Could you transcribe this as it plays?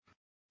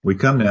We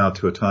come now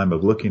to a time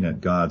of looking at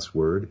God's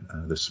Word.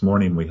 This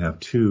morning we have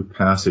two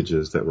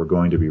passages that we're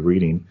going to be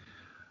reading.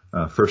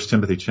 1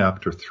 Timothy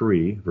chapter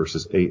 3,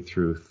 verses 8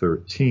 through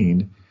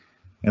 13,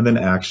 and then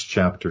Acts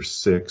chapter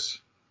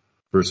 6,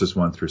 verses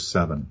 1 through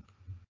 7.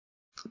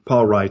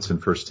 Paul writes in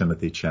 1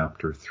 Timothy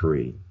chapter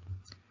 3,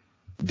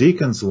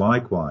 "Deacons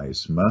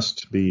likewise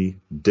must be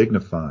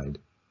dignified,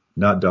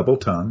 not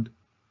double-tongued,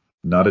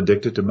 not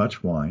addicted to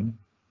much wine,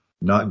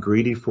 not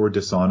greedy for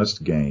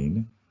dishonest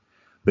gain.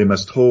 They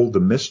must hold the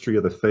mystery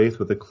of the faith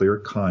with a clear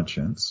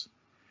conscience,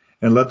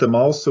 and let them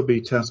also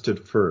be tested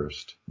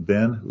first.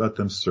 Then let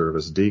them serve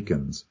as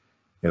deacons,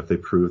 if they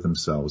prove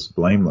themselves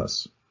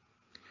blameless.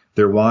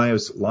 Their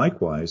wives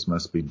likewise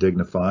must be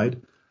dignified,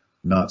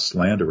 not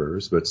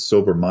slanderers, but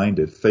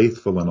sober-minded,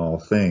 faithful in all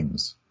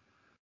things.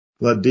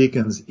 Let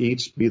deacons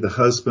each be the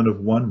husband of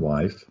one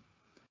wife,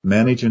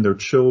 managing their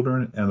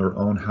children and their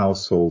own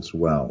households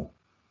well.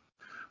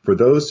 For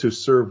those who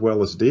serve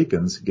well as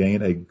deacons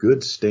gain a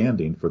good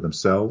standing for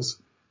themselves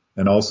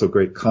and also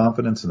great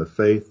confidence in the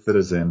faith that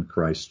is in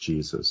Christ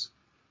Jesus."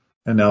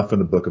 And now from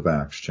the book of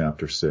Acts,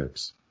 chapter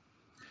 6.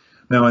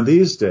 Now in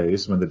these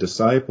days, when the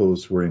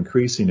disciples were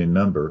increasing in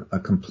number, a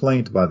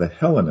complaint by the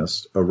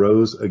Hellenists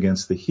arose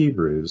against the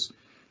Hebrews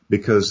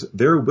because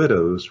their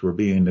widows were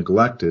being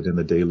neglected in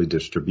the daily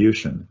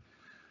distribution.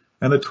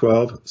 And the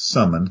 12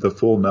 summoned the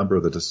full number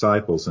of the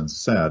disciples and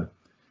said,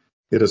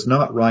 "It is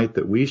not right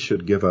that we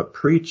should give up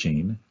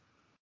preaching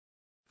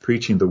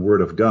the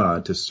word of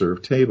God to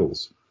serve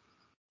tables.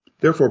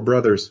 Therefore,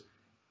 brothers,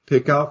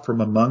 pick out from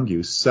among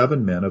you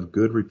 7 men of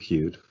good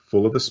repute,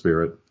 full of the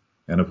Spirit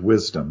and of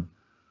wisdom,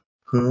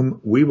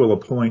 whom we will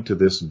appoint to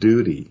this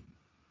duty.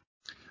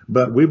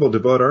 But we will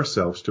devote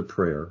ourselves to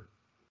prayer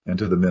and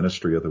to the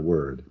ministry of the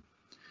word."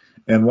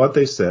 And what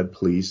they said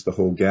pleased the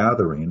whole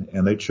gathering,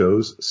 and they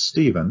chose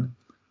Stephen,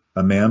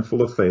 a man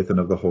full of faith and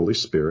of the Holy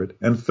Spirit,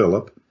 and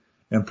Philip,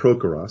 and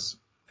Prochorus,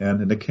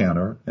 and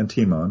Nicanor, and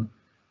Timon,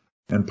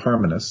 and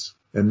Parmenas,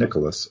 and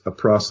Nicholas, a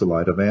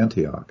proselyte of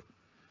Antioch.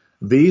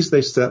 These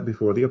they set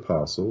before the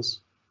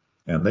apostles,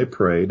 and they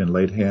prayed and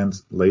laid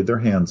their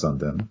hands on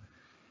them.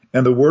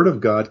 And the word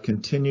of God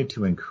continued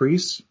to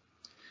increase,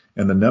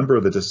 and the number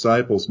of the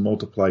disciples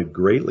multiplied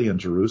greatly in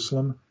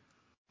Jerusalem,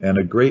 and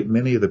a great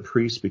many of the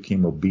priests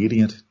became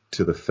obedient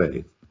to the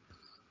faith.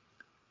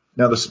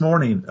 Now this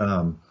morning,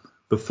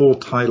 the full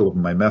title of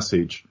my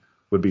message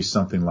would be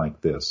something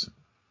like this: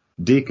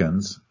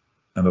 Deacons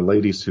and the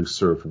ladies who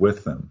serve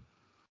with them.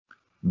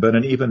 But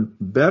an even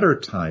better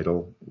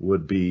title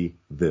would be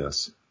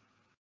this: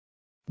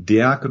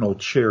 Diaconal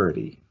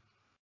Charity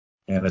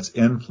and its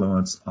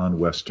influence on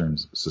Western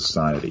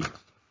society.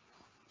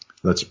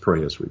 Let's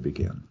pray as we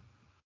begin.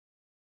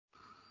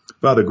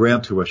 Father,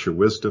 grant to us your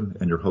wisdom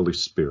and your Holy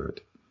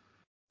Spirit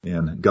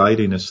in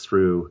guiding us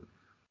through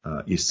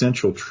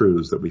essential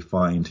truths that we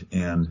find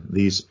in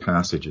these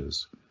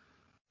passages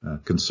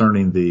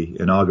concerning the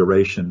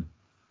inauguration,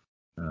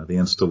 the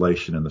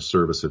installation and the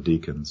service of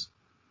deacons,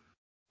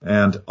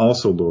 and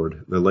also,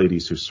 Lord, the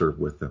ladies who serve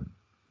with them.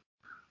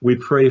 We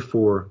pray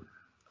for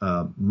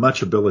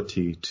much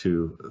ability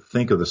to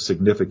think of the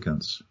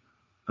significance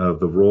of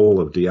the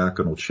role of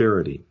diaconal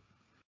charity.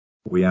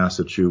 We ask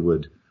that you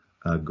would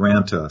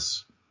grant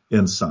us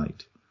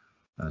insight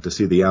to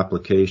see the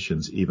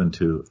applications even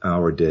to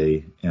our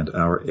day and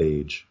our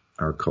age,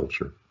 our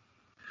culture.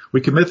 We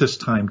commit this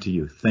time to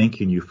you,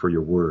 thanking you for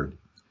your word,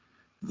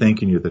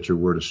 thanking you that your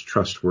word is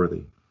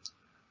trustworthy,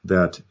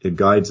 that it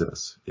guides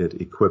us,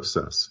 it equips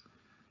us,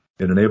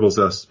 it enables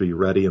us to be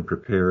ready and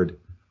prepared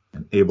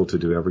and able to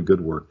do every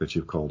good work that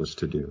you've called us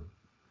to do.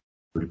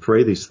 We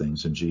pray these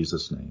things in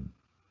Jesus' name.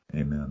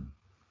 Amen.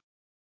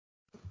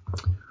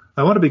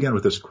 I want to begin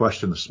with this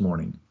question this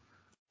morning.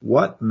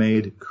 What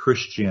made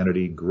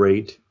Christianity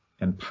great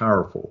and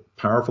powerful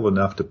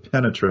enough to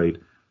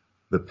penetrate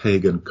the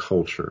pagan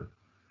culture,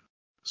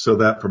 so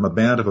that from a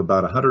band of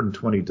about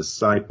 120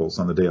 disciples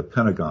on the day of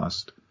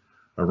Pentecost,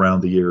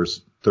 around the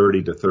years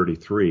 30 to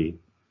 33,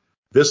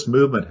 this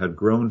movement had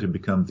grown to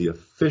become the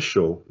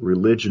official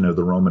religion of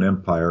the Roman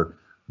Empire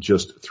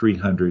just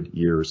 300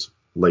 years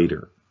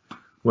later?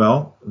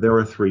 Well, there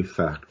are 3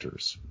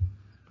 factors.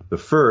 The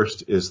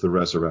first is the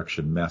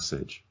resurrection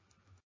message.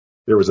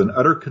 There was an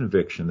utter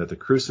conviction that the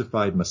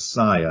crucified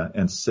Messiah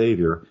and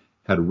Savior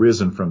had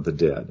risen from the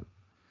dead,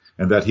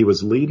 and that he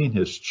was leading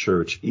his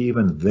church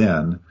even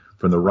then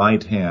from the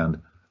right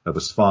hand of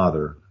his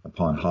Father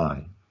upon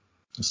high.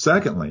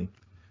 Secondly,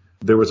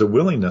 there was a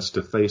willingness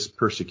to face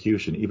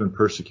persecution, even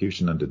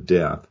persecution unto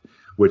death,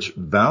 which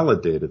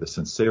validated the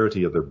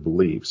sincerity of their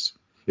beliefs.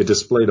 It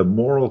displayed a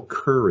moral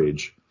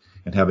courage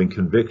in having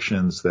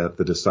convictions that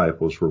the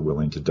disciples were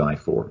willing to die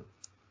for.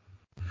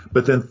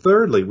 But then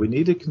thirdly, we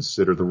need to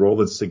consider the role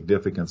and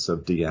significance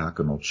of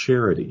diaconal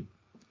charity,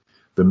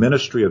 the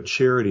ministry of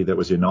charity that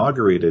was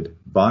inaugurated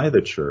by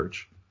the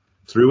church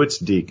through its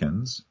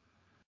deacons,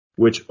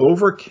 which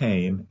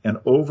overcame and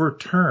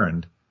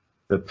overturned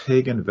the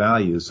pagan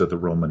values of the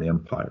Roman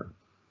Empire.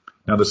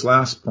 Now, this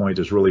last point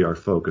is really our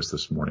focus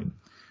this morning.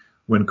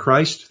 When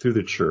Christ, through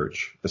the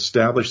church,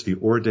 established the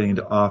ordained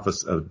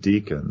office of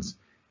deacons,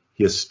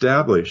 he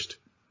established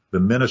the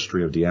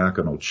ministry of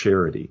diaconal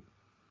charity.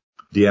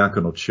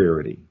 Diaconal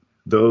charity.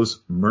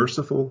 Those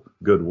merciful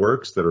good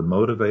works that are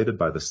motivated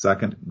by the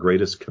second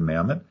greatest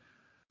commandment,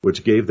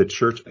 which gave the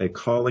church a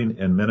calling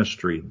and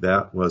ministry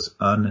that was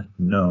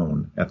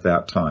unknown at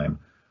that time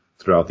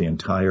throughout the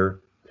entire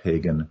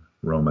pagan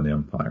Roman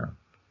Empire.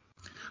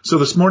 So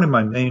this morning,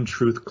 my main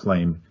truth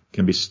claim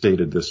can be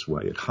stated this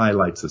way. It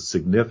highlights the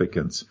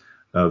significance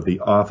of the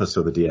office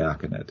of the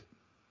diaconate.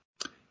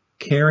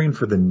 Caring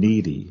for the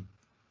needy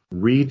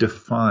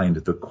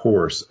redefined the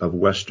course of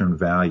Western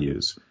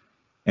values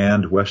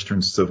and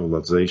Western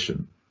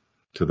civilization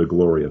to the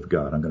glory of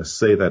God. I'm going to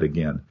say that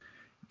again.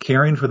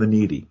 Caring for the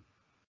needy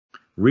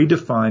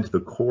redefined the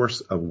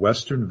course of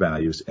Western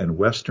values and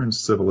Western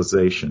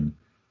civilization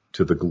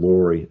to the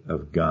glory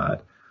of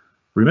God.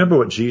 Remember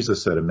what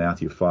Jesus said in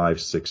Matthew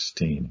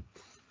 5:16.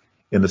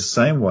 In the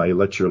same way,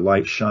 let your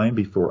light shine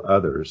before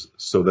others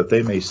so that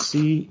they may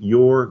see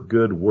your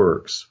good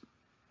works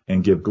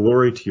and give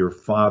glory to your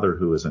Father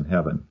who is in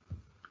heaven.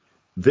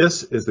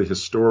 This is the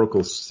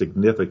historical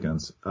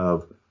significance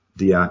of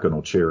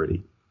diaconal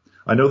charity.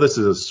 I know this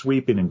is a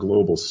sweeping and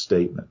global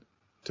statement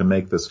to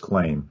make this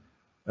claim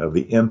of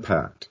the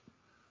impact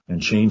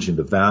and changing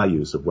the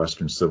values of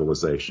Western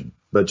civilization.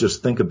 But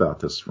just think about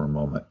this for a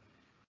moment.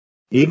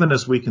 Even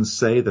as we can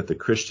say that the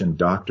Christian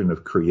doctrine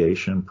of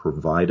creation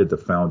provided the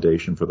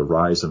foundation for the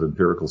rise of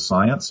empirical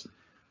science,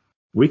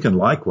 we can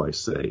likewise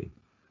say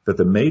that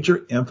the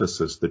major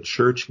emphasis the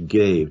church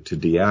gave to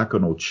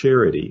diaconal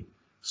charity,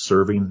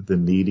 serving the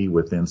needy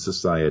within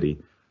society,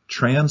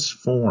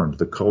 transformed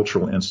the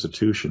cultural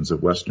institutions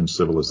of Western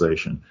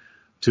civilization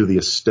to the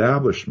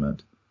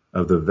establishment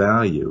of the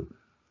value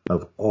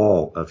of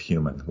all of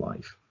human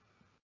life.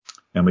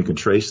 And we can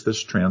trace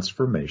this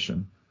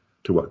transformation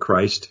to what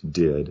Christ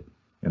did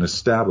in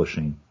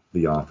establishing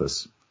the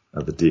office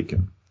of the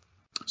deacon.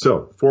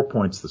 So, 4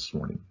 points this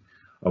morning.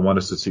 I want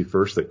us to see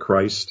first that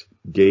Christ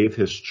gave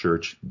his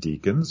church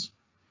deacons,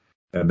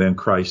 and then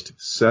Christ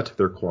set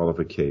their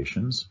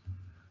qualifications.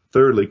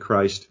 Thirdly,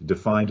 Christ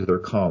defined their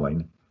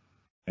calling,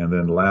 and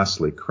then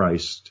lastly,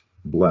 Christ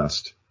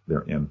blessed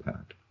their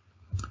impact.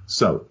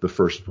 So, the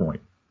first point,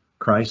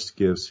 Christ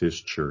gives his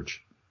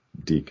church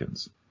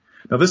deacons.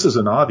 Now, this is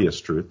an obvious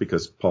truth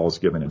because Paul's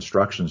given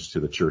instructions to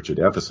the church at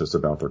Ephesus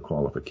about their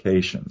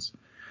qualifications.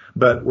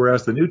 But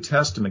whereas the New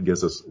Testament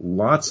gives us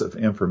lots of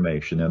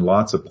information in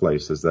lots of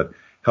places that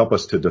help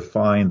us to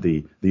define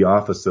the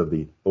office of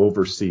the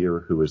overseer,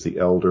 who is the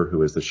elder,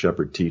 who is the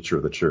shepherd teacher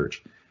of the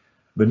church,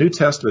 the New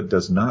Testament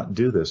does not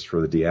do this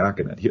for the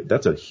diaconate.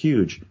 That's a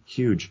huge,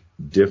 huge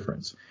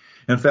difference.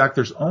 In fact,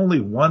 there's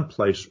only one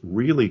place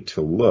really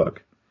to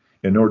look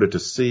in order to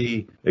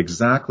see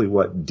exactly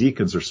what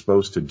deacons are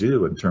supposed to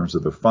do in terms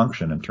of the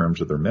function, in terms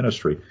of their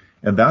ministry.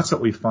 And that's what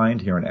we find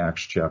here in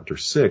Acts chapter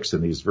 6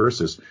 in these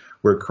verses,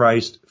 where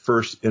Christ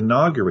first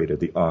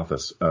inaugurated the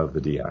office of the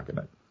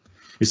diaconate.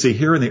 You see,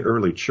 here in the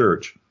early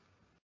church,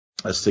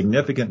 a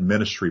significant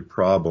ministry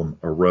problem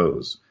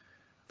arose.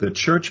 The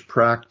church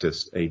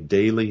practiced a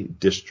daily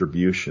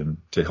distribution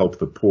to help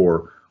the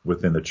poor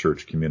within the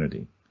church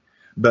community.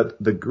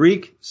 But the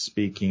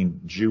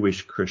Greek-speaking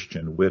Jewish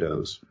Christian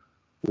widows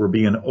were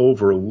being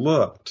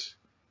overlooked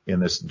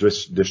in this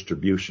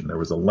distribution. There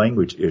was a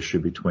language issue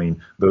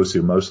between those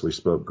who mostly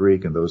spoke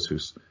Greek and those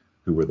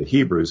who were the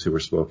Hebrews who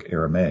spoke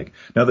Aramaic.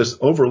 Now, this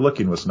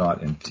overlooking was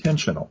not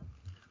intentional,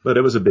 but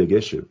it was a big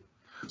issue.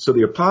 So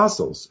the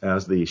apostles,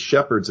 as the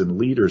shepherds and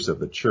leaders of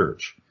the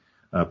church,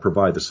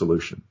 provide the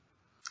solution.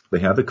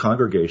 They have the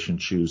congregation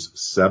choose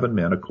 7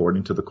 men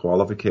according to the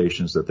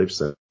qualifications that they've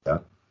set.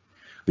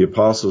 The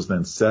apostles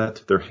then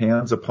set their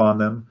hands upon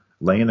them,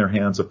 laying their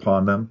hands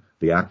upon them,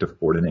 the act of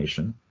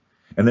ordination,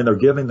 and then they're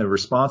given the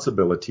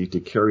responsibility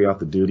to carry out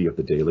the duty of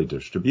the daily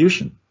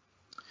distribution.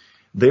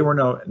 They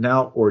were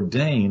now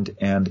ordained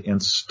and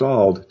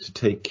installed to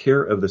take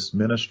care of this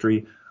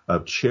ministry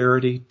of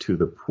charity to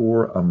the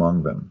poor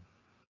among them,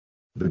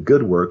 the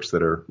good works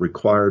that are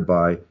required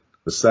by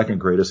the second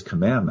greatest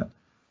commandment,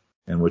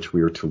 in which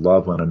we are to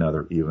love one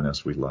another even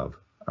as we love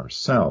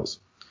ourselves.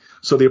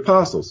 So the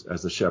apostles,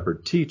 as the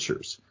shepherd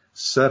teachers,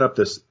 set up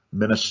this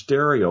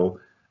ministerial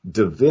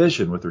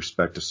division with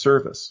respect to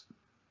service.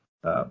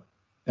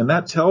 And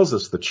that tells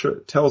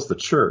the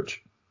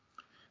church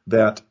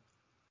that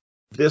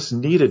this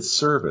needed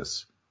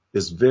service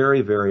is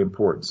very, very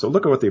important. So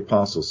look at what the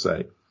apostles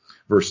say.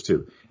 Verse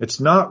 2, it's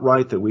not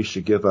right that we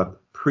should give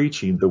up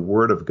preaching the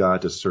word of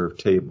God to serve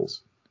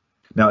tables.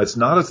 Now, it's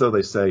not as though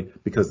they say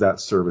because that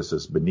service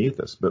is beneath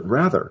us, but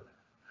rather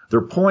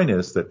their point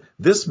is that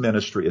this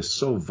ministry is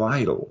so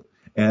vital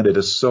and it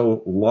is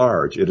so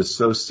large, it is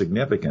so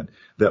significant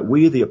that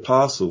we, the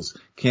apostles,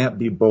 can't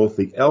be both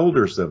the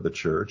elders of the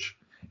church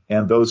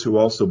and those who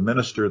also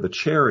minister the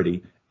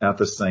charity at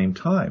the same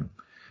time.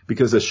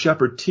 Because as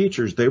shepherd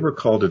teachers, they were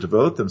called to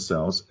devote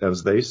themselves,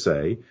 as they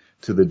say,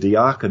 to the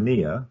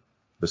diakonia,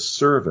 the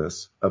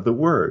service of the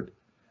word.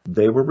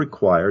 They were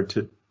required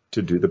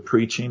to do the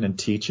preaching and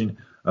teaching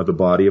of the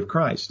body of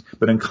Christ.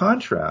 But in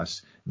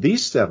contrast,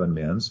 these seven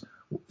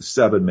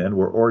men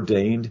were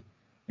ordained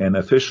and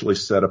officially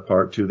set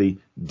apart to the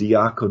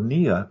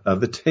diaconia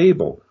of the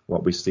table,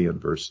 what we see in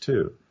verse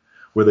 2,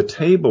 where the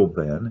table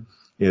then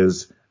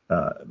is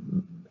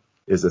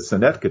a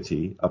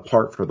synecdoche, a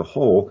part for the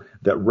whole,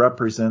 that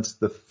represents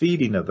the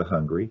feeding of the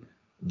hungry,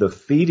 the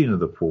feeding of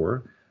the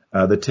poor,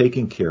 the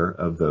taking care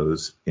of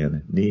those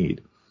in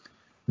need.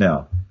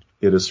 Now,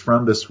 it is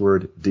from this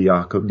word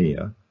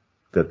diaconia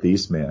that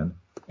these men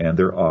and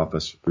their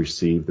office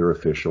receive their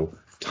official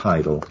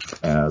title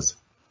as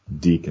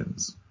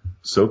deacons.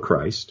 So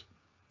Christ,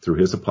 through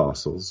his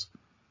apostles,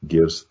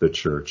 gives the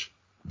church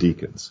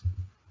deacons,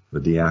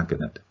 the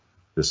diaconate,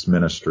 this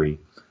ministry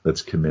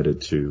that's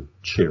committed to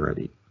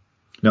charity.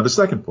 Now, the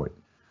second point,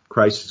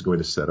 Christ is going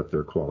to set up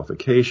their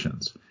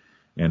qualifications.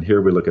 And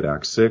here we look at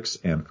Acts 6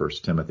 and 1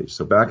 Timothy.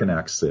 So back in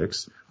Acts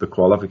 6, the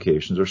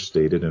qualifications are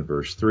stated in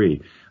verse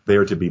 3. They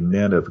are to be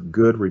men of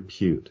good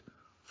repute,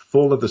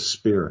 full of the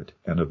Spirit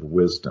and of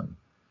wisdom.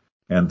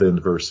 And then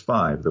verse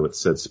 5, though it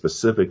said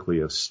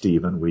specifically of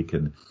Stephen, we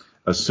can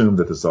assume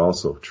that this is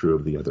also true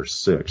of the other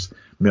 6.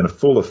 Men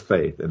full of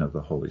faith and of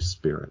the Holy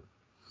Spirit.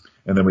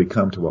 And then we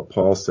come to what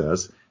Paul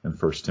says in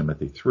 1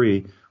 Timothy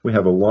 3. We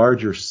have a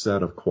larger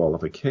set of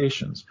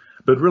qualifications.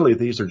 But really,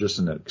 these are just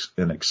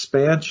an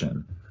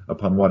expansion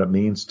upon what it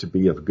means to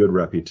be of good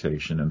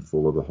reputation and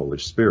full of the Holy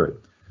Spirit.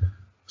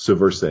 So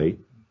verse 8,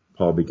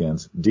 Paul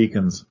begins,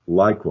 deacons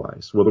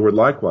likewise. Well, the word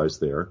likewise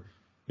there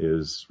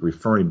is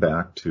referring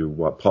back to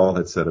what Paul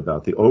had said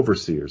about the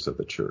overseers of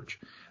the church,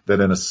 that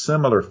in a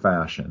similar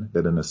fashion,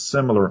 that in a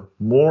similar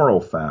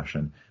moral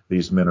fashion,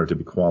 these men are to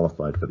be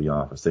qualified for the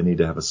office. They need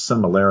to have a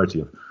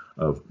similarity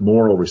of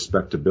moral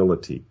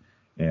respectability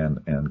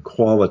and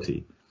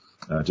quality,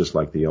 just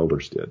like the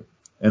elders did.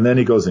 And then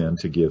he goes in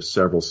to give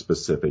several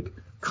specific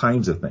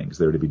kinds of things.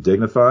 They're to be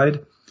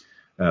dignified.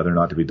 They're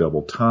not to be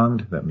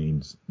double-tongued. That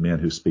means men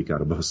who speak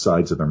out of both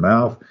sides of their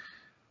mouth.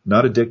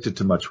 Not addicted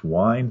to much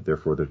wine.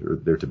 Therefore,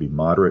 they're to be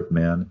moderate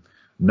men.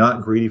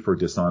 Not greedy for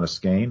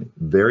dishonest gain.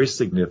 Very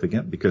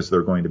significant because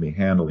they're going to be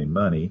handling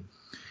money.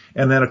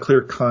 And then a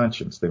clear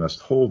conscience. They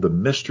must hold the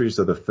mysteries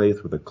of the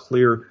faith with a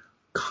clear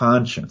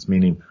conscience,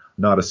 meaning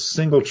not a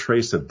single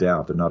trace of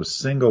doubt. They're not a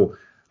single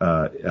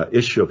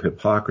issue of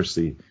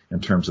hypocrisy in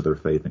terms of their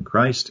faith in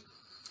Christ.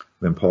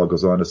 Then Paul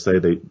goes on to say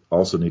they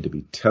also need to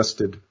be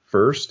tested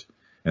first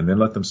and then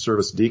let them serve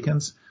as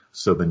deacons.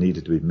 So they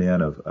needed to be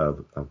men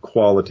of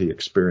quality,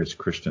 experienced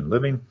Christian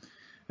living,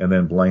 and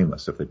then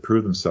blameless. If they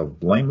prove themselves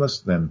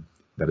blameless, then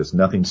that is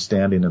nothing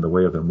standing in the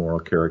way of their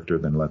moral character,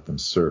 then let them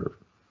serve.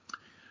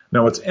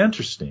 Now what's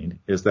interesting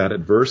is that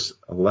at verse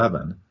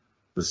 11,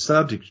 the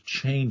subject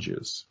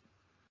changes.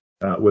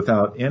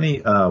 Without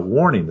any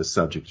warning, the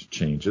subject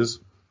changes.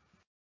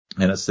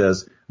 And it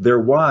says, their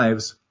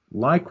wives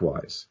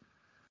likewise.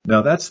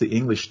 Now that's the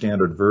English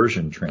Standard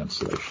Version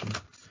translation.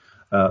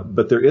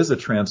 But there is a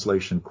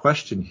translation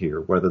question here,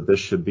 whether this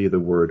should be the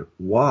word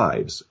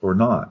wives or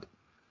not.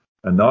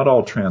 And not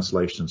all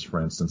translations,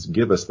 for instance,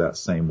 give us that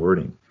same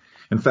wording.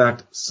 In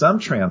fact, some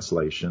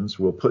translations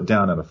will put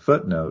down in a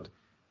footnote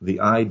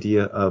the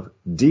idea of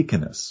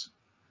deaconess.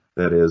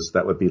 That is,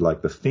 that would be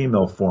like the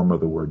female form of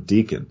the word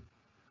deacon.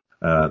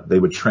 They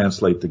would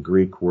translate the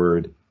Greek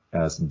word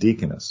as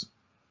deaconess.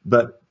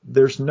 But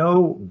there's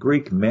no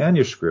Greek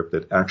manuscript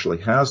that actually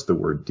has the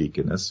word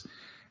deaconess,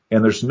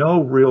 and there's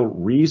no real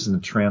reason to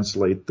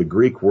translate the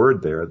Greek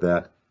word there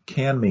that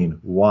can mean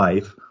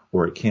wife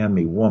or it can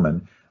mean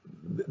woman.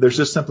 There's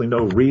just simply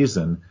no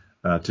reason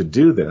to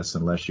do this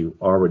unless you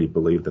already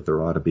believe that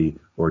there ought to be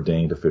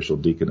ordained official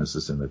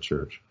deaconesses in the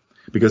church.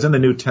 Because in the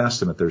New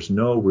Testament, there's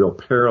no real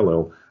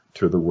parallel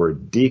to the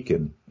word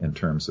deacon in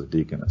terms of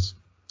deaconess.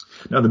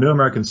 Now, the New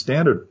American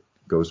Standard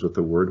goes with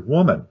the word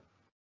woman.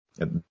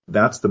 And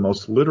that's the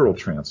most literal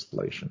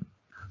translation.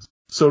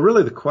 So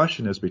really the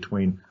question is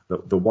between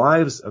the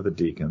wives of the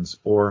deacons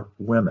or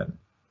women.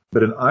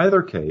 But in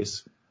either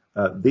case,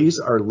 these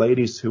are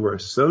ladies who are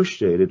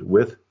associated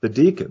with the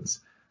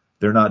deacons.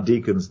 They're not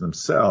deacons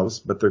themselves,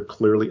 but they're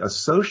clearly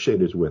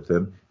associated with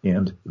them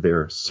in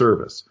their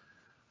service.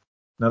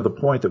 Now the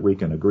point that we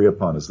can agree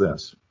upon is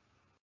this.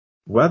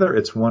 Whether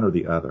it's one or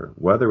the other,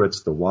 whether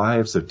it's the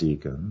wives of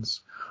deacons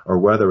or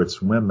whether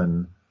it's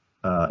women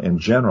in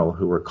general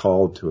who are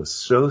called to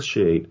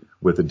associate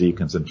with the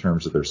deacons in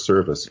terms of their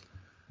service,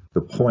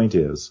 the point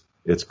is,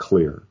 it's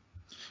clear.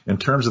 In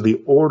terms of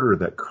the order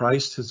that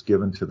Christ has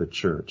given to the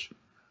church,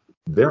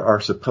 there are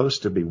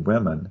supposed to be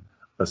women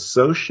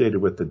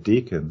associated with the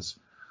deacons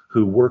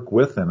who work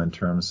with them in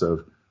terms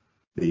of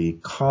the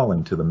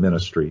calling to the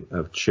ministry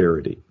of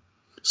charity.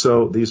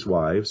 So these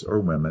wives or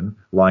women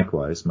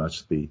likewise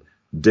must be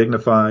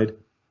dignified,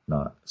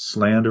 not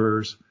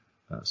slanderers,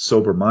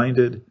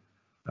 sober-minded,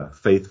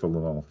 faithful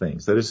in all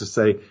things. That is to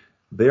say,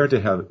 they are to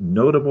have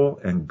notable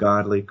and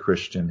godly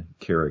Christian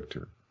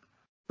character.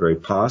 Very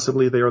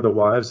possibly they are the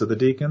wives of the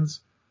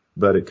deacons,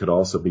 but it could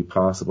also be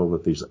possible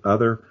that these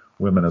other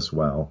women as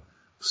well,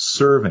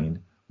 serving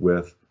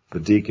with the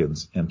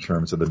deacons in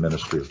terms of the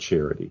ministry of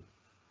charity.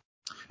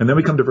 And then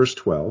we come to verse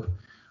 12,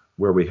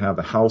 where we have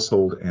the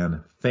household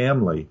and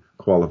family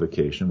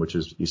qualification, which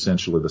is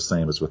essentially the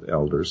same as with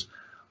elders.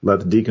 Let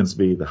the deacons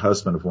be the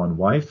husband of one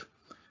wife,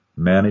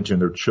 managing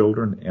their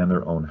children and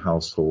their own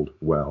household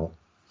well.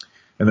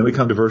 And then we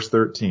come to verse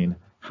 13,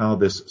 how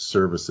this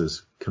service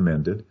is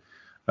commended.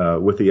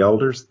 With the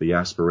elders, the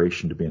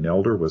aspiration to be an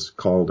elder was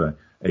called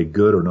a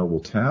good or noble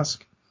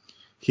task.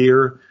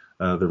 Here,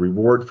 the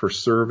reward for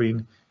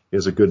serving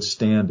is a good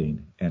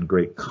standing and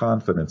great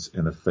confidence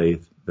in the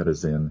faith that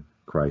is in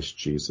Christ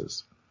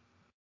Jesus.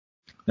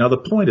 Now, the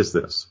point is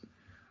this.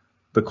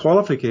 The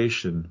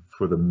qualification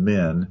for the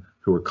men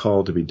who are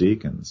called to be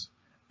deacons,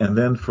 and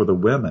then for the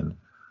women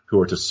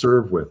who are to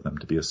serve with them,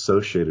 to be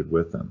associated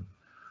with them,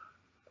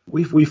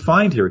 we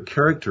find here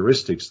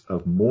characteristics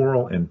of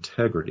moral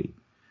integrity,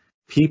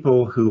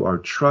 people who are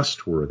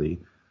trustworthy,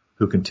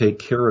 who can take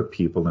care of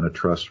people in a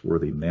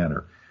trustworthy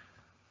manner.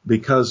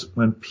 Because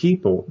when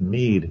people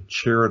need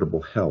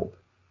charitable help,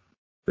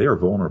 they are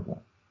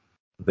vulnerable.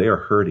 They are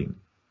hurting.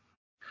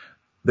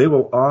 They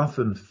will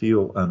often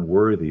feel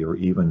unworthy or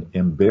even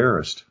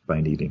embarrassed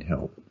by needing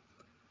help.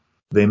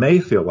 They may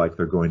feel like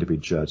they're going to be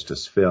judged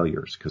as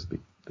failures because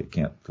they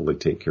can't fully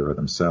take care of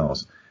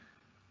themselves.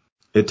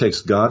 It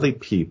takes godly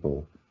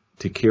people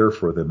to care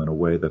for them in a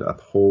way that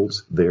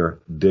upholds their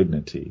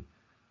dignity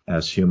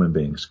as human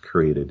beings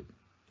created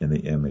in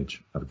the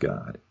image of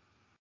God.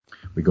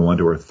 We go on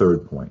to our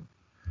third point.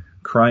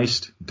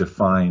 Christ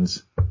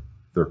defines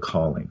their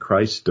calling.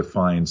 Christ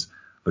defines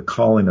the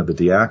calling of the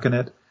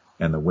diaconate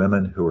and the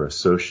women who are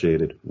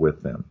associated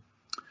with them.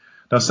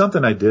 Now,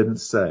 something I didn't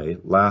say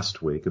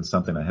last week and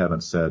something I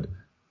haven't said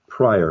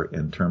prior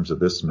in terms of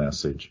this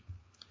message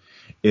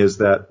is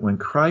that when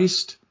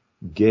Christ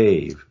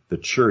gave the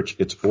church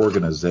its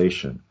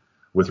organization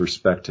with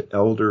respect to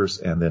elders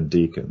and then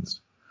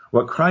deacons,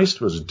 what Christ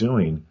was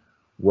doing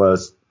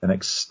was an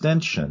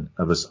extension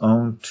of his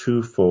own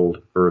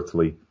twofold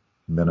earthly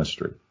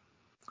ministry.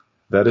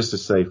 That is to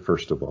say,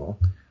 first of all,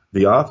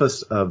 the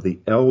office of the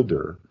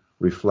elder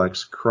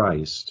reflects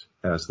Christ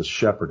as the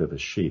shepherd of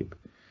his sheep,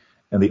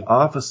 and the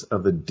office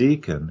of the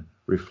deacon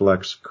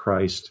reflects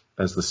Christ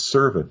as the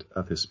servant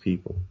of his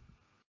people.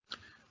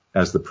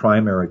 As the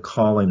primary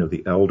calling of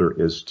the elder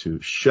is to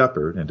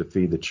shepherd and to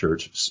feed the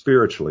church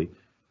spiritually,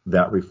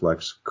 that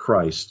reflects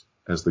Christ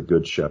as the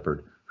good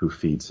shepherd who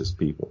feeds his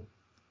people.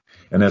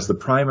 And as the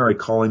primary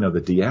calling of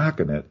the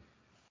diaconate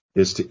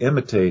is to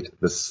imitate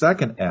the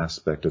second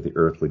aspect of the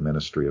earthly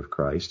ministry of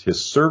Christ,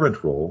 his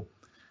servant role,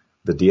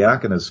 the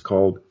diacon is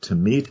called to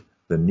meet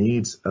the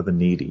needs of the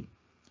needy,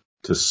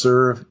 to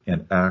serve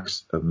in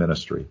acts of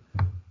ministry,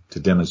 to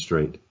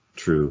demonstrate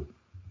true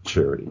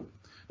charity.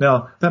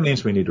 Now, that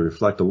means we need to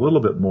reflect a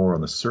little bit more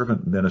on the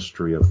servant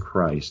ministry of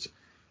Christ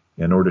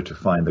in order to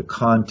find the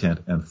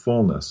content and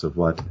fullness of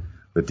what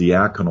the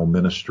diaconal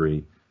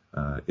ministry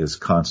is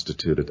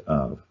constituted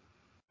of.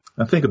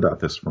 Now, think about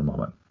this for a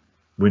moment.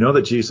 We know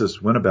that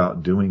Jesus went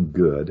about doing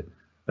good,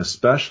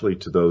 especially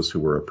to those who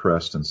were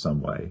oppressed in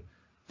some way,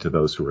 to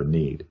those who were in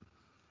need.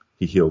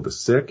 He healed the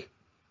sick.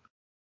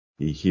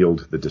 He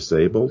healed the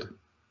disabled.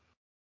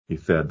 He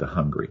fed the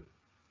hungry.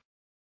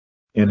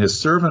 In his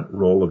servant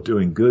role of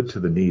doing good to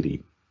the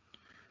needy,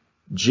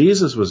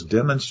 Jesus was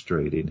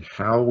demonstrating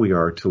how we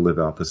are to live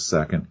out the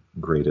second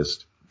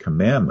greatest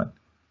commandment.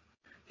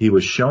 He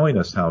was showing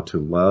us how to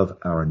love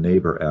our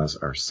neighbor as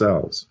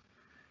ourselves.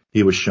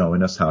 He was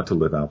showing us how to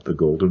live out the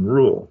golden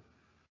rule,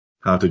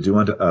 how to do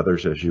unto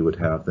others as you would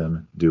have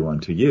them do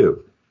unto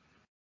you.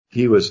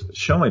 He was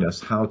showing us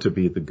how to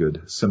be the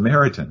good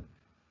Samaritan,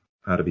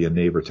 how to be a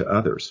neighbor to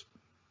others.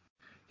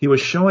 He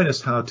was showing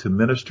us how to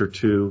minister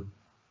to,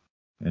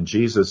 and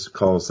Jesus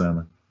calls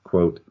them,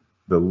 quote,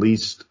 the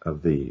least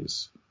of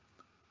these,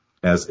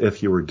 as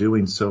if you were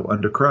doing so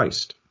under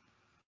Christ.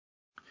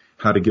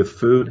 How to give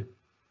food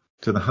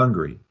to the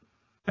hungry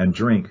and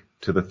drink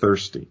to the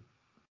thirsty,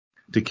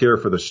 to care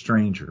for the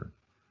stranger,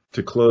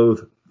 to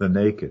clothe the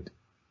naked,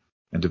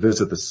 and to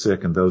visit the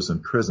sick and those in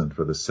prison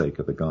for the sake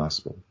of the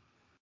gospel.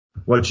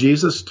 What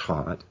Jesus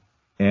taught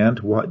and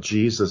what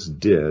Jesus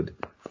did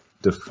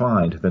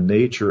defined the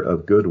nature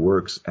of good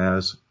works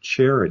as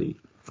charity,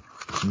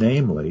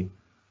 namely,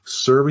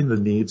 serving the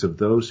needs of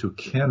those who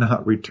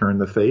cannot return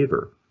the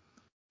favor.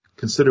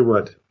 Consider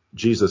what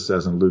Jesus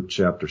says in Luke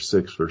chapter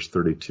 6, verse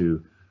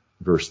 32,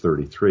 verse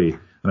 33,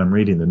 and I'm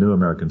reading the New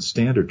American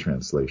Standard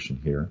Translation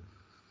here.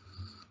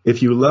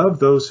 If you love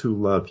those who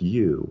love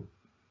you,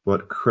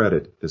 what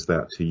credit is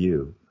that to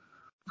you?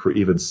 For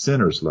even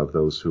sinners love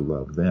those who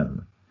love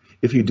them.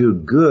 If you do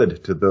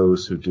good to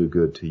those who do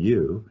good to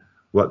you,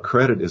 what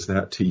credit is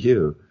that to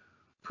you?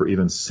 For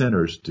even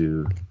sinners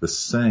do the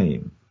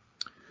same.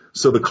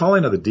 So the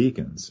calling of the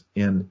deacons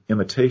in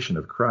imitation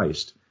of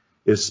Christ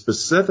is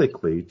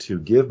specifically to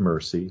give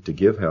mercy, to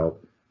give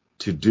help,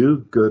 to do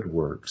good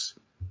works,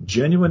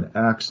 genuine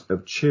acts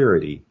of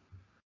charity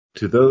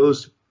to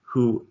those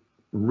who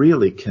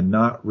really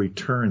cannot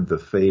return the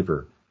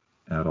favor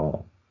at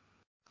all.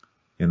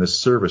 And this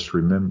service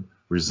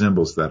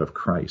resembles that of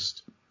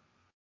Christ.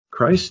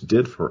 Christ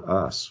did for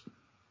us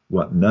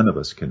what none of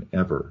us can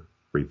ever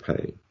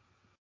repay.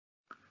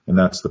 And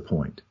that's the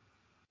point.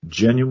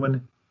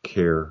 Genuine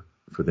care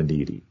for the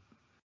needy.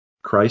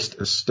 Christ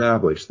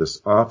established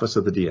this office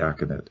of the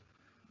diaconate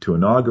to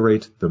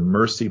inaugurate the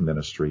mercy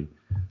ministry,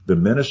 the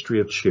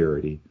ministry of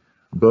charity,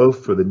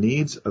 both for the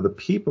needs of the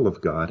people of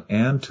God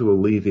and to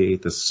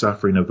alleviate the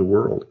suffering of the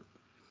world.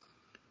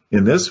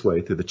 In this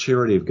way, through the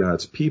charity of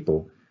God's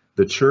people,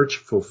 the church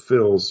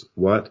fulfills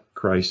what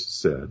Christ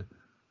said,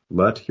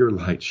 "Let your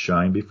light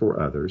shine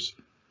before others,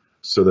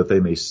 so that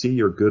they may see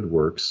your good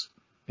works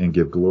and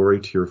give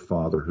glory to your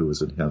Father who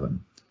is in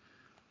heaven."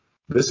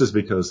 This is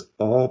because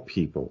all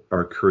people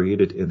are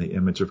created in the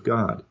image of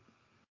God,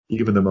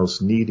 even the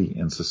most needy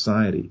in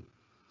society.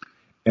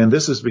 And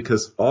this is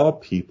because all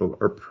people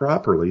are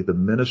properly the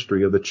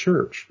ministry of the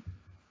church.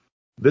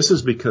 This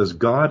is because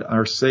God,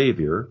 our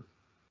Savior,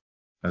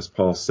 as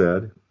Paul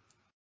said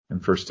in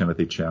 1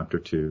 Timothy chapter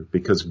 2,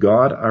 because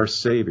God, our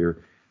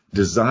Savior,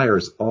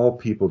 desires all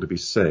people to be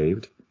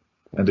saved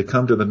and to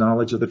come to the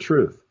knowledge of the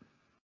truth,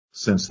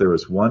 since there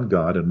is one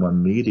God and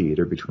one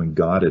mediator between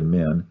God and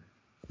men,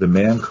 the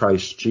man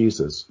Christ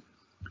Jesus,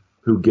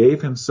 who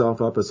gave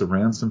himself up as a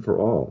ransom for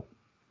all.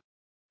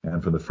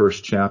 And from the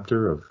first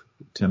chapter of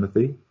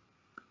Timothy,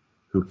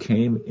 who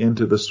came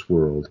into this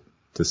world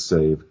to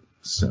save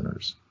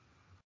sinners.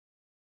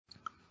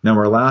 Now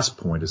our last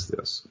point is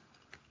this,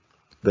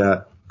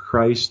 that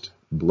Christ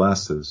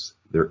blesses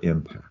their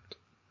impact.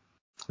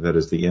 That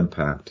is the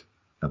impact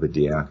of the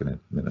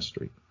diaconate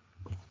ministry.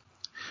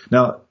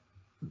 Now,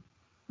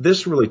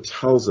 this really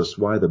tells us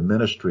why the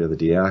ministry of the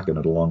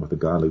diaconate, along with the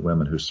godly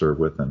women who serve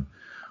with them,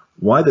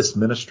 why this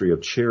ministry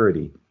of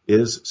charity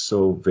is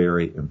so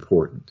very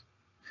important.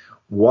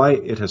 Why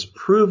it has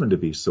proven to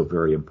be so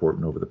very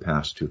important over the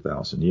past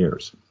 2,000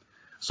 years.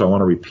 So I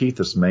want to repeat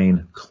this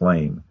main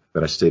claim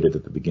that I stated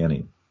at the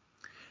beginning.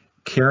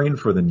 Caring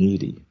for the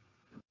needy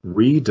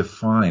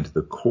redefined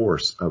the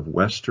course of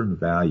Western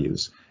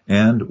values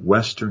and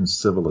Western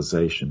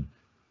civilization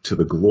to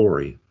the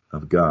glory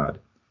of God.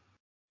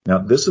 Now,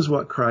 this is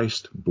what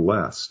Christ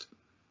blessed,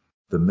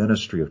 the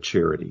ministry of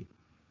charity,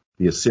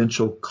 the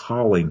essential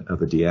calling of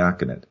the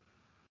diaconate,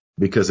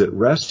 because it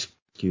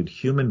rescued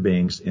human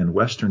beings in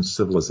Western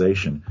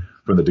civilization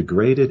from the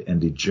degraded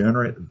and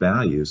degenerate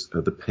values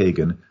of the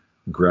pagan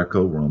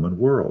Greco-Roman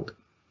world.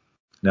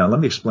 Now, let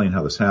me explain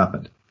how this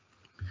happened.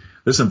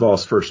 This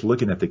involves first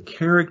looking at the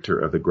character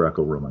of the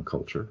Greco-Roman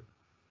culture,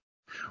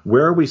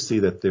 where we see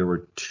that there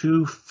were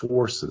two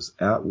forces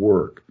at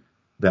work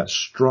that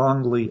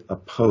strongly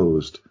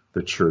opposed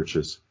the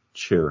church's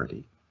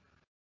charity.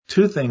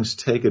 Two things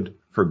taken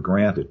for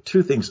granted,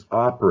 two things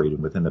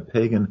operating within the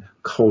pagan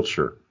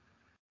culture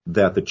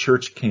that the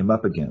church came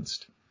up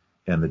against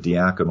and the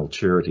diaconal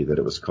charity that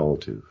it was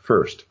called to.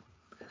 First,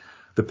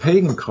 the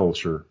pagan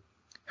culture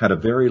had a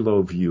very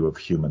low view of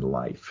human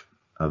life,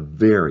 a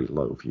very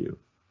low view.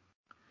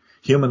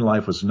 Human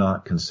life was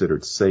not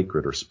considered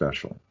sacred or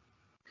special.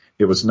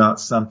 It was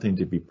not something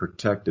to be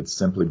protected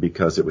simply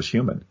because it was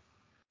human.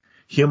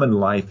 Human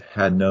life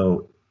had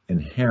no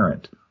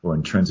inherent or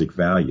intrinsic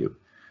value.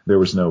 There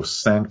was no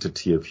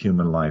sanctity of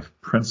human life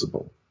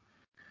principle.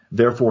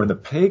 Therefore, in the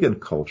pagan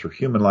culture,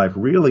 human life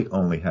really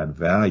only had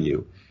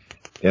value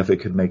if it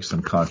could make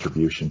some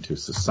contribution to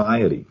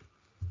society.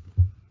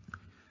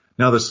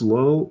 Now, this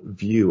low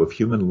view of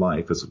human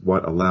life is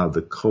what allowed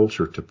the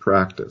culture to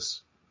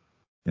practice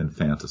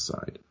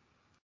infanticide,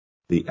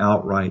 the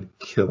outright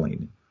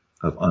killing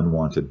of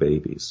unwanted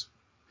babies,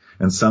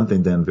 and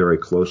something then very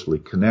closely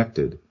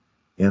connected,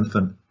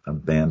 infant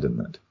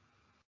abandonment,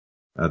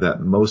 that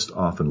most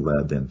often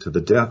led then to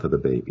the death of the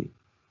baby.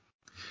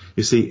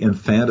 You see,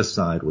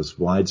 infanticide was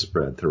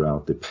widespread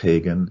throughout the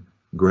pagan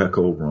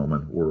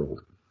Greco-Roman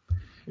world.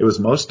 It was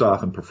most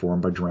often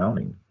performed by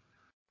drowning.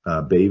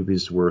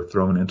 Babies were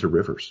thrown into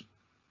rivers.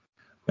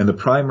 And the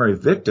primary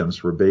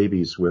victims were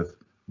babies with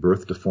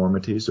birth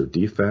deformities or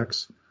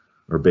defects,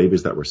 or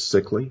babies that were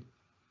sickly.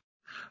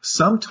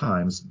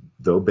 Sometimes,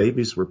 though,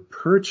 babies were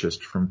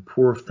purchased from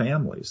poor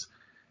families,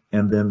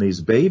 and then these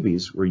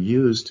babies were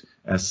used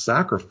as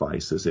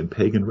sacrifices in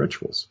pagan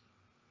rituals.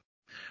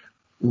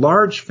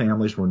 Large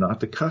families were not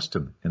the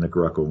custom in the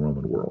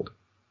Greco-Roman world.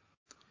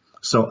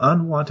 So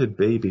unwanted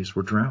babies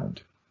were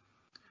drowned.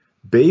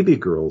 Baby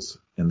girls,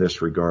 in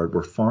this regard,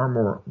 were far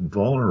more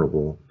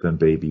vulnerable than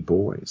baby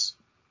boys.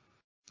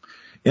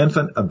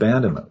 Infant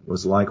abandonment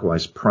was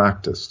likewise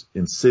practiced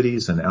in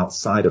cities and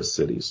outside of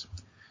cities.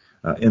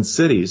 In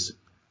cities,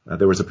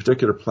 there was a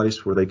particular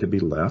place where they could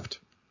be left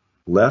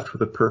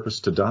with a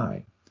purpose to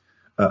die.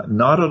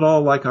 Not at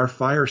all like our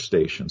fire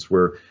stations,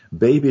 where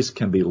babies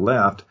can be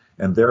left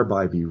and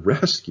thereby be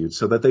rescued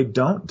so that they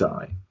don't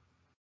die.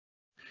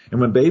 And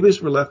when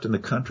babies were left in the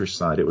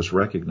countryside, it was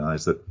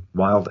recognized that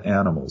wild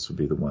animals would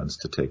be the ones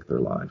to take their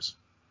lives.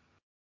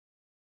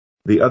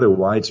 The other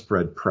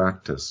widespread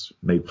practice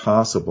made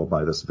possible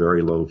by this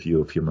very low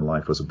view of human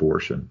life was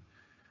abortion.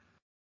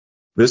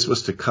 This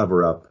was to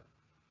cover up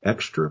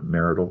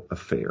extramarital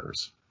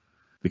affairs,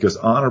 because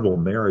honorable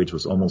marriage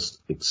was almost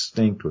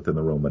extinct within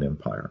the Roman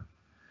Empire.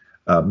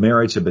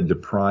 Marriage had been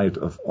deprived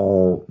of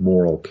all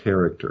moral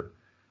character.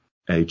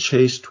 a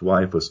chaste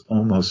wife was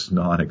almost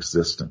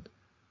non-existent.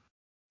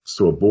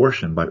 So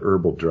abortion by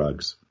herbal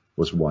drugs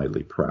was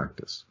widely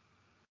practiced.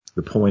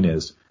 The point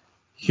is,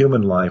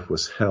 human life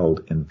was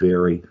held in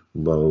very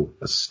low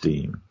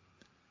esteem.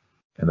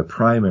 And the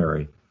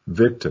primary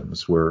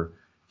victims were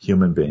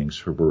human beings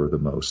who were the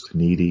most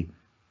needy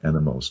and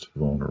the most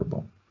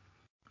vulnerable.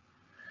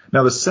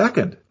 Now, the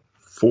second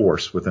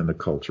force within the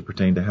culture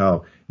pertained to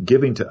how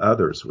giving to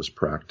others was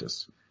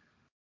practiced.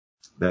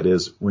 That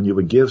is, when you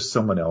would give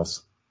someone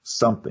else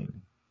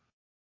something.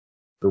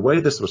 The way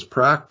this was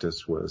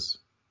practiced was,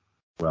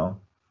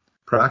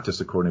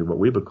 practiced according to what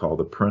we would call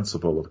the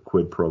principle of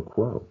quid pro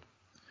quo.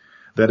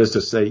 That is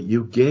to say,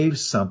 you gave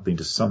something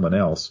to someone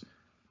else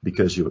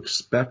because you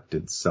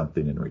expected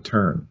something in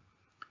return.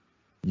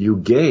 You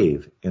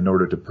gave in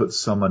order to put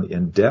someone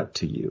in debt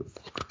to you.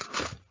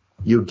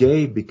 You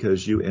gave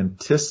because you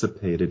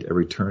anticipated a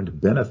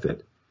returned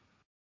benefit.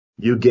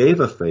 You gave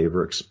a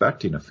favor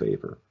expecting a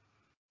favor.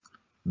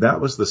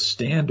 That was the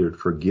standard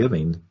for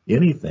giving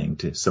anything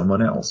to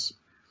someone else.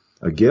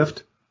 A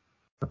gift,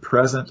 a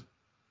present,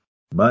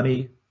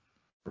 money,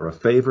 or a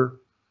favor.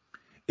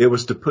 It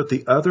was to put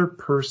the other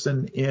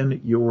person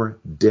in your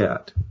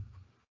debt.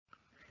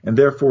 And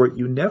therefore,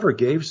 you never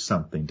gave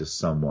something to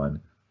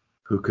someone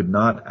who could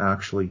not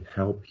actually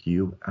help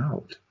you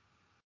out.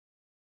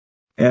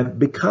 And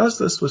because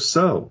this was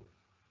so,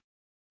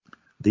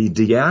 the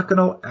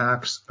diaconal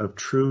acts of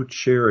true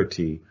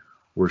charity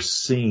were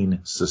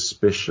seen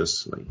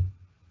suspiciously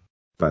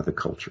by the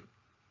culture.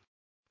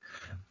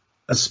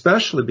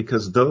 Especially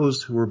because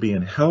those who were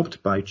being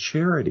helped by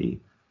charity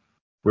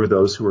were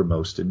those who were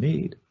most in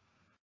need.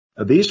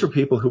 These were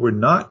people who were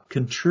not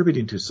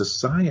contributing to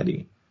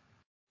society.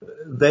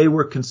 They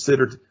were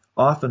considered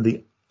often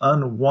the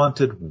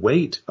unwanted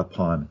weight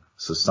upon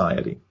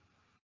society.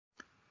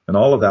 And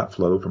all of that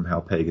flowed from how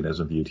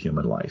paganism viewed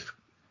human life.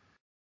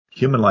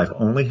 Human life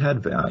only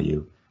had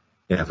value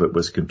if it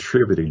was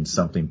contributing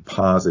something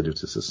positive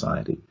to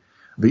society.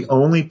 The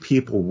only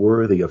people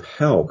worthy of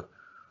help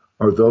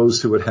are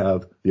those who would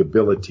have the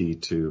ability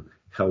to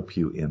help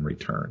you in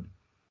return.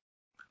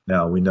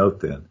 Now, we note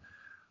then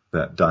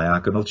that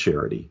diaconal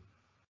charity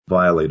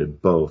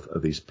violated both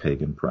of these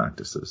pagan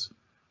practices.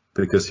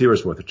 Because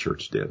here's what the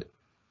church did.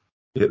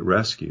 It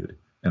rescued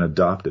and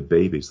adopted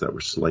babies that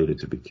were slated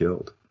to be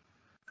killed.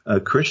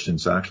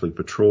 Christians actually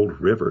patrolled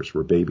rivers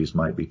where babies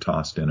might be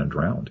tossed in and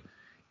drowned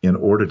in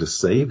order to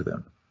save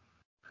them.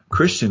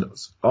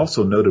 Christians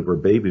also noted where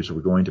babies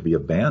were going to be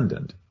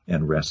abandoned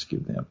and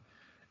rescued them.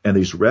 And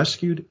these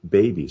rescued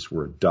babies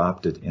were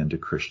adopted into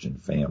Christian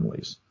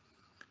families.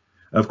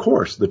 Of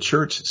course, the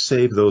church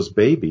saved those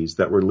babies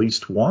that were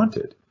least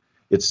wanted.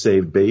 It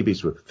saved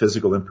babies with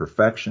physical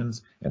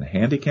imperfections and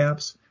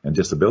handicaps and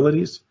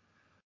disabilities.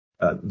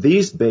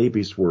 These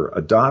babies were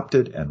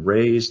adopted and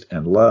raised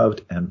and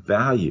loved and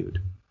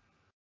valued.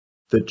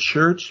 The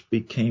church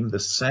became the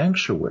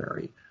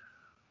sanctuary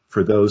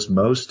for those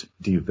most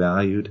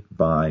devalued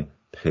by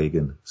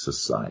pagan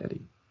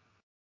society.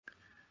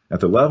 At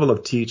the level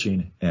of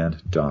teaching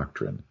and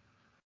doctrine,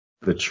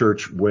 the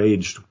church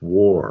waged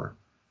war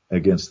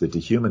against the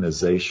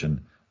dehumanization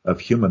of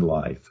human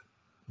life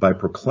by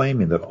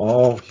proclaiming that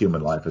all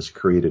human life is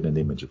created in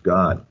the image of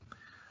God.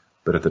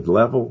 But at the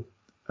level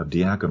of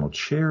diaconal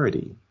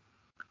charity,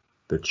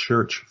 the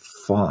church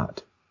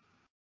fought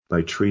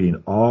by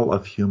treating all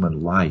of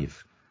human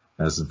life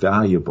as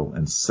valuable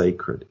and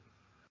sacred,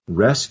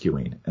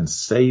 rescuing and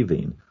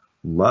saving,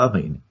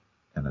 loving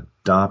and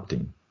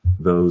adopting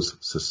those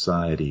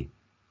society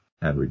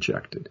had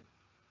rejected.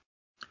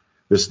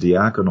 This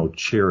diaconal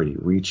charity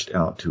reached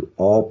out to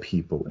all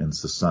people in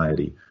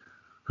society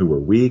who were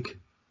weak,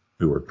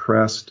 who were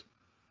oppressed,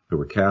 who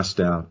were cast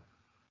out,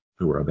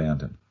 who were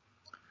abandoned.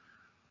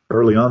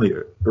 Early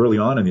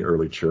on in the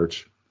early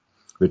church,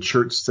 the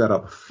church set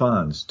up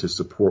funds to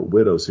support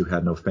widows who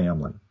had no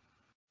family.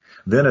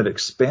 Then it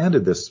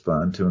expanded this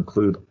fund to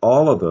include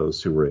all of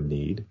those who were in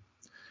need,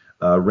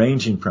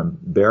 ranging from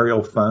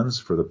burial funds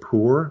for the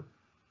poor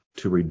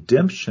to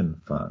redemption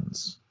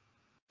funds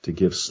to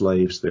give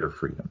slaves their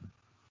freedom.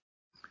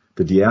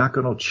 The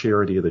diaconal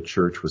charity of the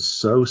church was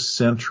so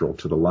central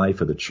to the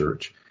life of the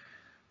church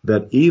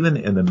that even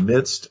in the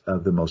midst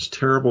of the most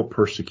terrible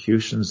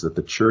persecutions that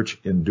the church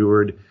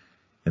endured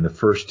in the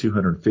first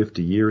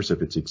 250 years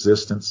of its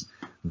existence,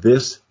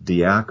 this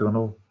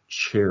diaconal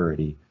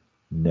charity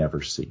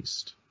never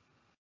ceased.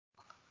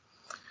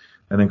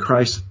 And then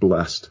Christ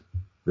blessed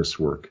this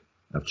work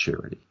of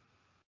charity.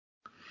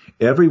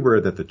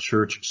 Everywhere that the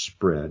church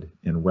spread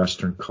in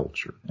Western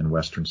culture and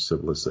Western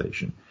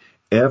civilization,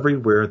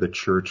 everywhere the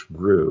church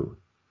grew,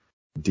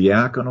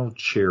 diaconal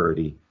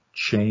charity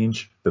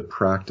changed the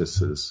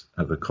practices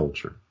of the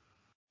culture.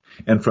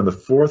 And from the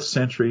 4th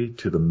century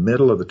to the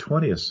middle of the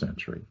 20th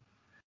century,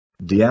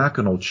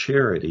 diaconal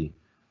charity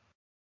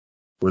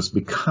was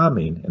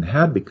becoming and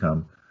had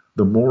become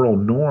the moral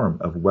norm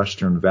of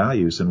Western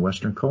values and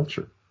Western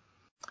culture.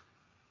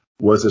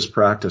 Was this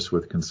practiced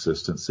with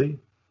consistency?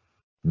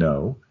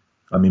 No.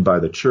 I mean, by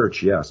the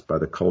church, yes. By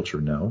the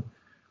culture, no.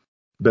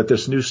 But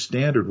this new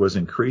standard was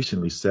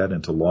increasingly set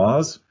into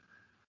laws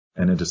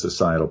and into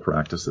societal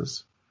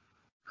practices.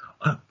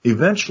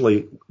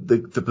 Eventually,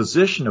 the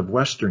position of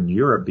Western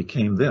Europe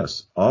became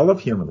this: all of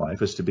human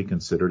life is to be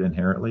considered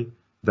inherently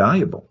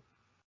valuable.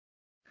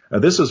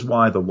 This is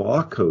why the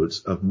law codes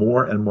of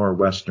more and more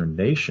Western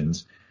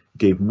nations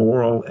gave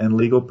moral and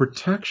legal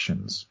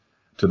protections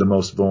to the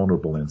most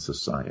vulnerable in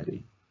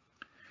society.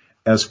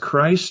 As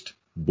Christ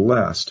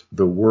blessed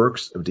the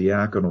works of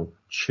diaconal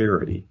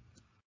charity,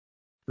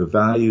 the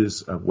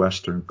values of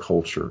Western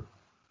culture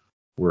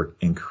were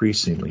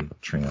increasingly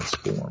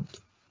transformed.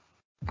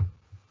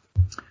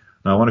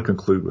 Now, I want to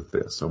conclude with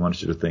this. I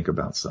want you to think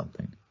about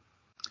something.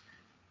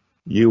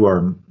 You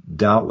are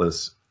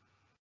doubtless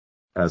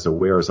as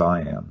aware as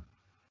I am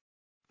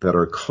that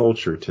our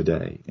culture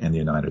today in the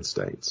United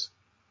States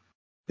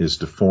is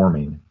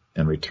deforming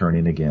and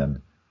returning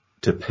again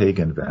to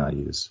pagan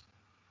values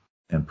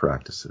and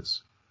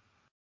practices.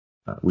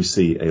 We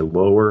see a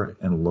lower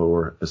and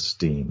lower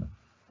esteem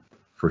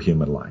for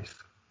human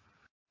life.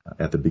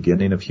 At the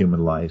beginning of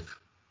human life,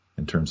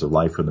 in terms of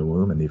life from the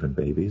womb and even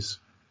babies,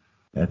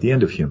 at the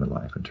end of human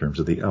life in terms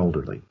of the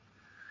elderly,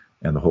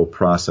 and the whole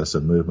process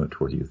of movement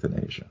toward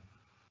euthanasia.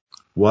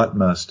 What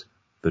must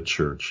the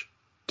church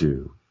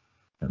do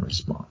in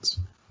response?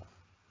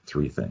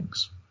 3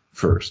 things.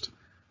 First,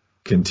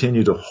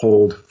 continue to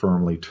hold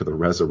firmly to the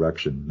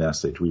resurrection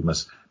message. We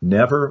must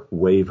never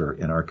waver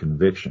in our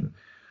conviction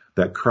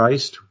that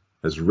Christ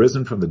has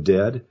risen from the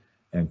dead,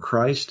 and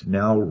Christ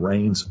now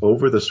reigns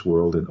over this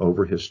world and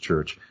over his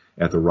church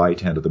at the right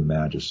hand of the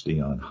Majesty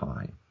on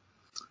high.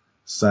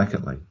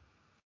 Secondly,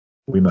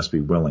 we must be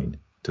willing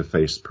to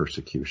face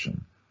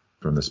persecution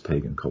from this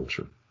pagan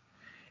culture,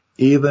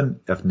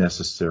 even if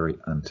necessary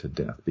unto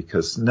death,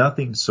 because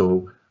nothing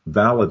so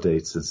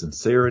validates the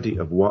sincerity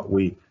of what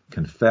we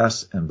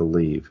confess and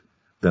believe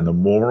than the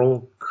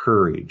moral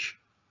courage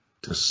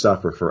to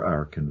suffer for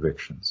our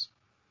convictions.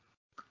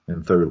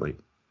 And thirdly,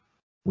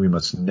 we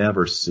must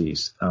never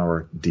cease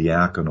our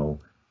diaconal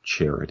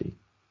charity.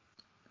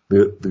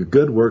 The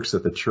good works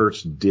that the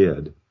church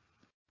did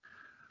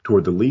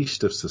toward the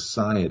least of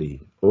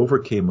society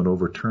overcame and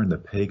overturned the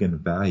pagan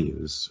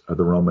values of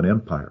the Roman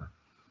Empire.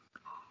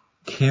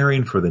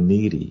 Caring for the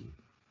needy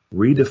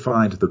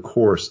redefined the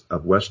course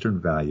of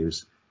Western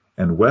values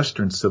and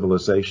Western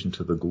civilization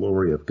to the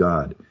glory of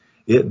God.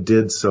 It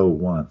did so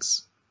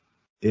once.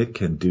 It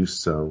can do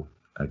so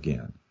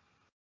again.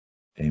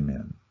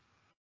 Amen.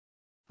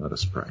 Let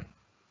us pray.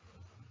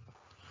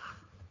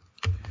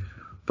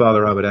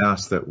 Father, I would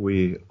ask that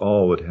we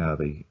all would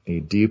have a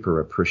deeper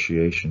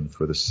appreciation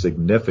for the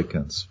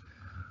significance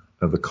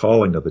of the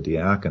calling of the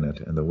diaconate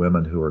and the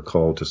women who are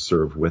called to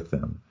serve with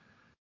them,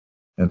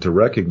 and to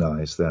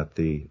recognize that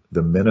the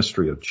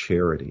ministry of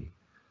charity,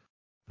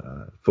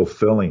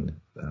 fulfilling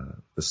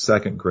the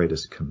second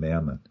greatest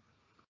commandment,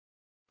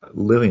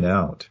 living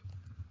out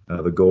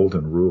the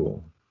golden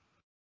rule,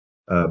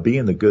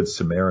 being the good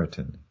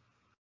Samaritan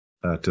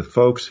to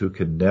folks who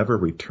can never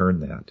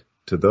return that,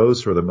 to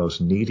those who are the most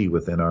needy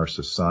within our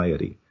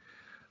society,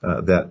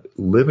 that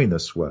living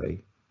this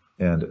way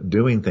and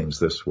doing things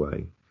this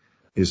way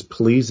is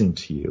pleasing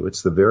to you.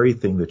 It's the very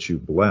thing that you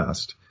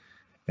blessed,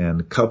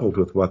 and coupled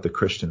with what the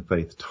Christian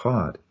faith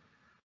taught,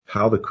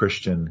 how the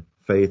Christian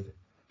faith,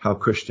 how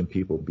Christian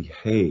people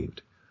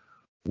behaved,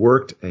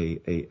 worked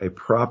a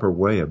proper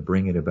way of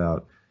bringing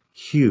about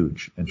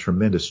huge and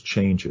tremendous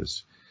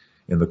changes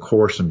in the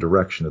course and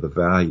direction of the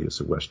values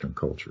of Western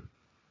culture.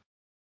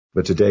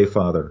 But today,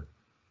 Father,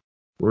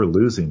 we're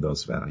losing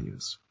those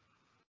values.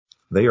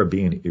 They are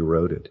being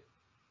eroded.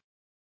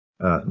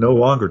 No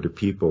longer do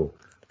people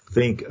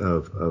think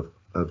of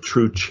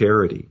true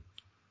charity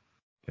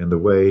in the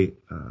way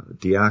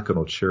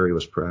diaconal charity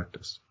was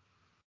practiced.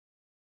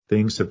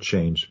 Things have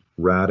changed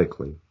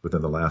radically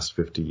within the last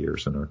 50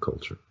 years in our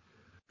culture.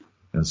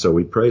 And so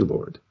we pray,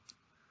 Lord,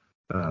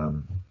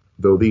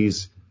 though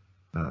these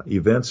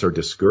events are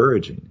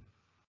discouraging,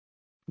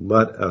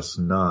 let us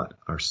not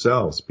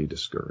ourselves be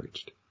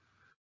discouraged.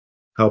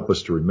 Help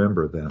us to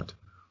remember that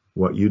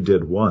what you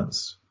did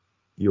once,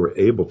 you are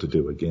able to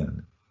do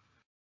again.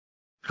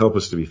 Help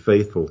us to be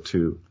faithful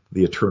to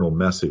the eternal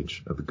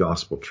message of the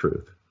gospel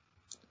truth.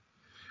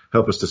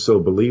 Help us to so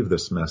believe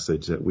this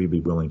message that we be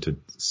willing to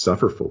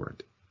suffer for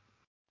it.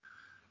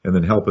 And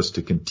then help us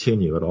to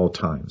continue at all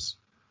times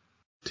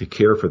to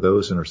care for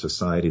those in our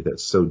society that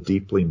so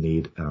deeply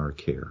need our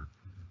care,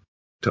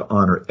 to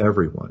honor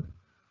everyone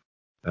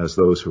as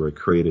those who are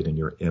created in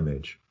your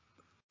image,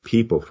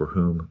 people for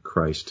whom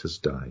Christ has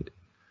died,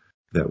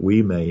 that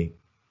we may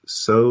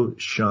so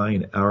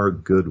shine our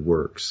good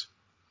works,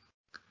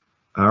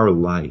 our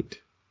light,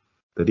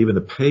 that even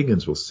the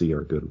pagans will see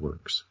our good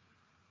works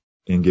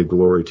and give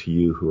glory to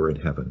you who are in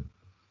heaven.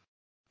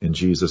 In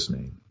Jesus'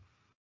 name,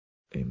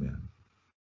 amen.